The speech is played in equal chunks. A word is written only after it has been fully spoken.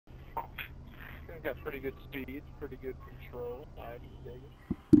got pretty good speed, pretty good control. I dig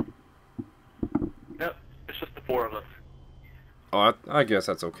it. Yep, it's just the 4 of us. Oh, I guess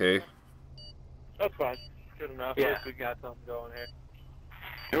that's okay. That's fine. Good enough. Yeah. At least we got something going here.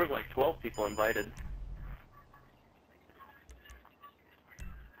 There was like 12 people invited.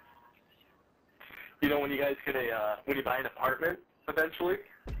 You know, when you guys get when you buy an apartment, eventually,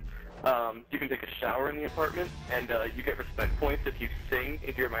 you can take a shower in the apartment, and you get respect points if you sing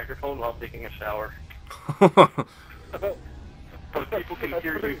into your microphone while taking a shower. So people can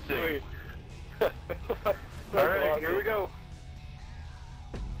hear you sing. Alright, here we go.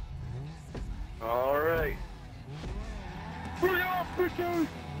 Alright.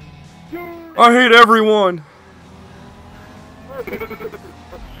 I hate everyone!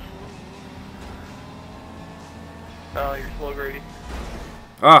 Oh, you're slow, Grady.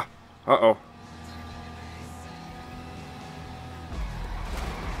 Ah! Uh-oh.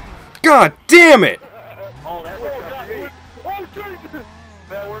 God damn it! Oh, that worked out for me. Oh, Jesus!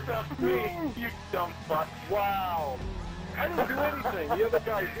 That worked out for me, you dumb fuck. Wow. I didn't do anything. The other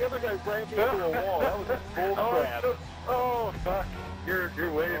guy ran me into a wall. That was a bull crap. Oh, fuck. You're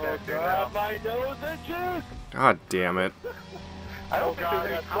way back there now. My nose itches! God damn it. I don't think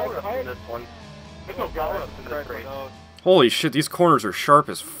there's any power-ups in this one. There's no power-ups in this race. Holy shit, these corners are sharp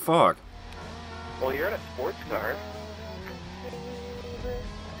as fuck. Well, you're in a sports car.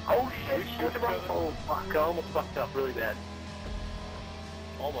 Oh shit, oh fuck, I almost fucked up really bad.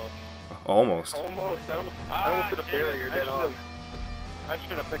 Almost. Almost. Almost, I almost hit a barrier dead on. I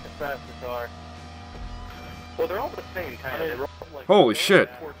should have picked a faster car. Well, they're all the same kind of. Like, Holy shit.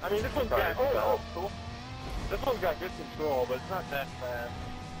 I mean, this one's got, cool. This one's got good control, but it's not that fast.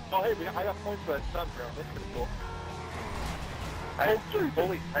 Oh, hey, I got points for that stunt drone. That's pretty cool.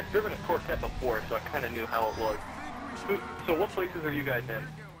 I've driven a Corvette before, so I kind of knew how it was. So what places are you guys in?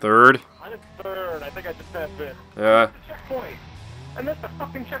 Third. I'm in third. I think I just passed it. Yeah. It's a checkpoint. I missed a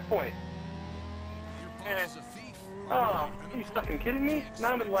fucking checkpoint. Oh, are you fucking kidding me?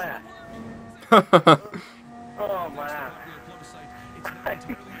 Now I'm in last. Oh, man.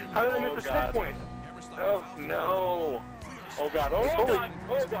 How did I miss a checkpoint? Oh, no. Oh, God. Oh, God.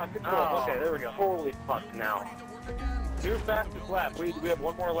 Oh, God. Control. Oh, Okay, there we go. Holy fuck now. New fastest lap. Do we have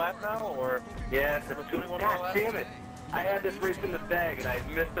one more lap now, or? Yes, it's doing one more God lap? damn it. I had this race in the bag, and I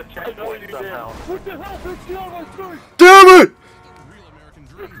missed the checkpoint somehow. What the hell? What's the other one? Damn it!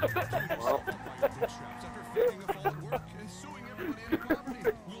 Well.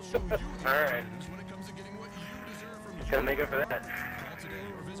 Alright. Gotta make up for that.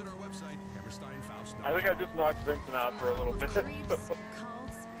 I think I just knocked Vincent out for a little bit.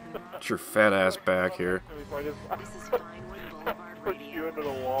 Get your fat ass back here. I just pushed you into the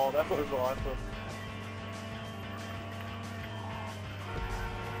wall. That was awesome.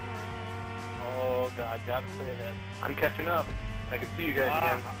 Oh, God. Gotta say that. I'm catching up. I can see you guys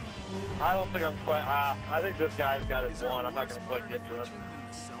again. I don't think I'm quite. I think this guy's got his one. I'm not going to quite get to it.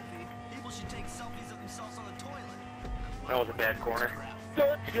 That was a bad corner.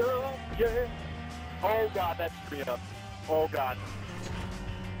 Yeah. Oh, God, that's screwed up. Oh, God.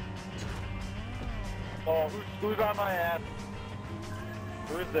 Oh, who's on my ass?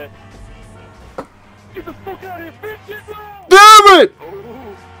 Who is this? Get the fuck out of here, bitch! Damn it!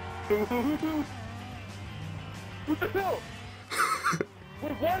 What the hell?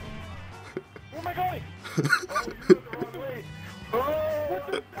 Wait, what? Where am I going? Oh, you're going the wrong way. Oh, what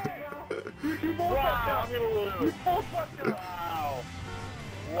the hell? You both fucked up. I'm gonna lose. You both fucked up. Wow.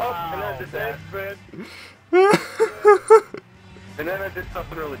 Oh, and then I did that. And then I did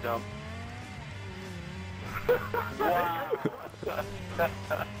something really dumb. Wow.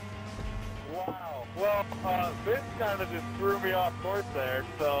 Wow. Well, Vince kind of just threw me off course there,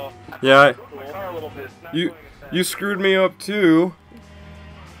 so... Yeah, My car a little bit. It's not you going as fast. you screwed me up too.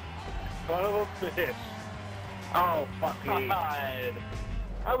 Son of a bitch. Oh, fuck me. God.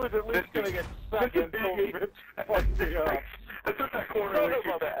 I was at least gonna get second. So Vince fucked me up. I took that corner way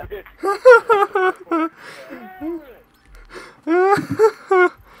too fast.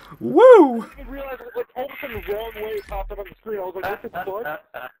 Woo! I didn't realize it was like all of a sudden the wrong way popped up on the screen. I was like, what the fuck?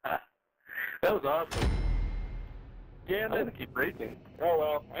 That was awesome. Yeah, I'm gonna keep racing. Oh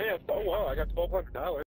well. Yeah, so well. I got $1,200.